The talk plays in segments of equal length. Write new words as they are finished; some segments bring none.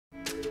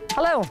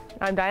Hello,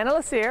 I'm Diana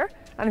Lassier, and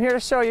I'm here to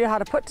show you how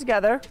to put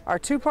together our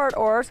two-part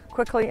oars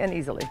quickly and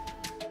easily.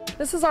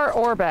 This is our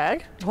oar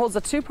bag. It holds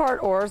the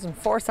two-part oars in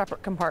 4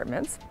 separate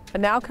compartments. It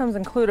now comes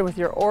included with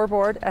your Oar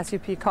Board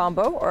SUP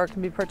combo, or it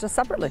can be purchased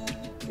separately.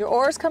 Your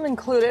oars come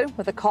included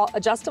with a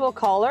adjustable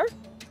collar.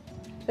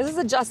 This is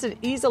adjusted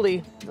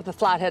easily with a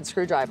flathead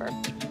screwdriver.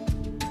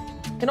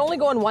 It can only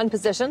go in one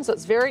position, so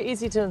it's very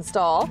easy to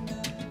install.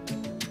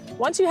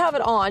 Once you have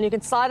it on, you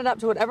can slide it up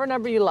to whatever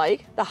number you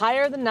like. The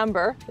higher the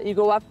number that you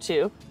go up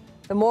to,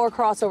 the more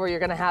crossover you're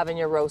going to have in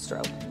your row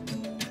stroke.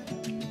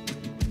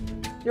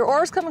 Your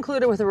oars come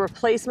included with a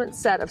replacement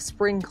set of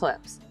spring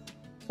clips.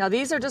 Now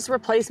these are just a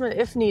replacement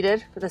if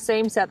needed for the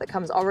same set that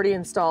comes already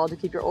installed to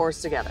keep your oars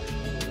together.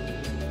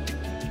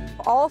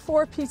 All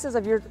 4 pieces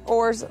of your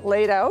oars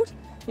laid out,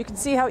 you can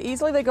see how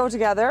easily they go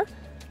together.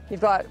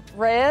 You've got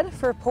red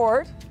for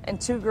port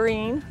and 2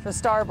 green for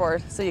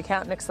starboard, so you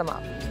can't mix them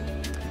up.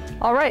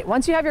 All right,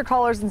 once you have your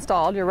collars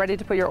installed, you're ready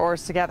to put your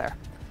oars together.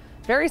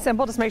 Very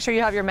simple, just make sure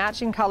you have your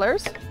matching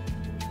colors.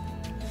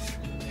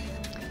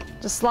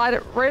 Just slide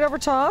it right over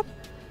top,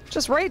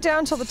 just right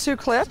down till the 2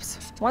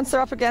 clips. Once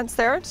they're up against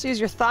there, just use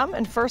your thumb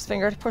and first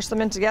finger to push them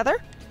in together,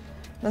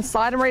 then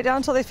slide them right down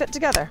until they fit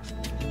together.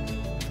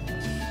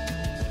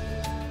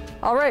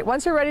 All right,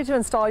 once you're ready to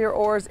install your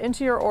oars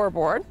into your oar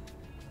board,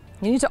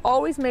 you need to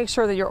always make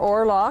sure that your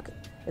oar lock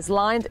is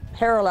lined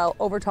parallel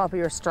over top of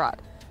your strut.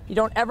 You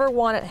don't ever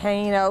want it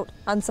hanging out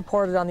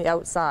unsupported on the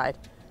outside.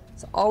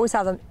 So always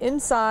have them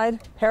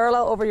inside,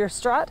 parallel over your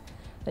strut.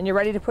 Then you're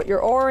ready to put your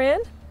oar in.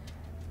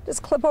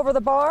 Just clip over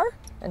the bar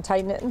and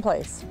tighten it in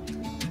place.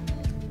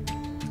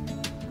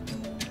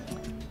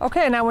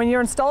 Okay, now when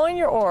you're installing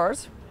your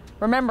oars,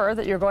 remember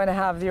that you're going to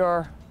have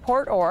your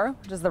port oar,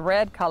 which is the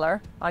red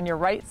color, on your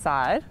right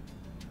side.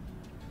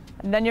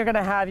 And then you're going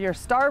to have your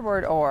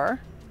starboard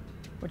oar,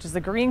 which is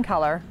the green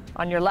color,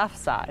 on your left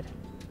side.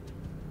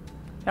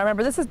 Now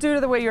remember, this is due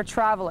to the way you're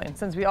traveling,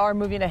 since we are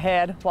moving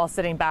ahead while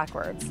sitting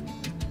backwards.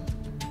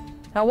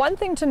 Now one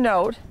thing to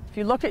note, if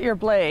you look at your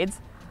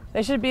blades,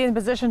 they should be in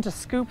position to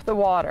scoop the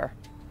water.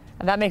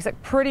 And that makes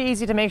it pretty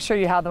easy to make sure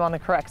you have them on the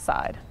correct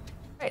side.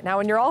 Right, now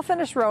when you're all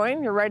finished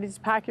rowing, you're ready to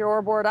pack your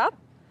oar board up.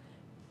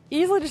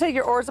 Easily to take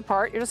your oars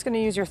apart, you're just going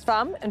to use your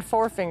thumb and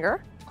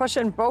forefinger, push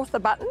in both the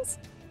buttons,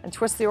 and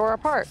twist the oar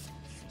apart.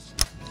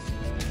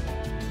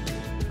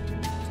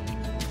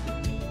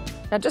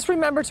 Now just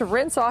remember to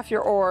rinse off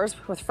your oars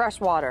with fresh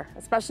water,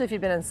 especially if you've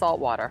been in salt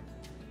water.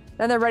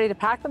 Then they're ready to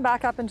pack them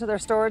back up into their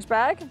storage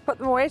bag and put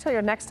them away till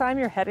your next time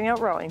you're heading out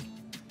rowing.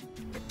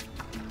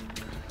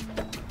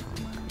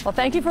 Well,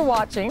 thank you for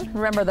watching.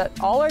 Remember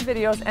that all our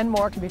videos and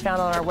more can be found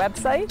on our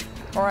website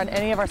or on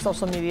any of our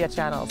social media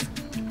channels.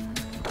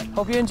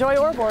 Hope you enjoy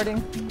oar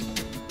boarding.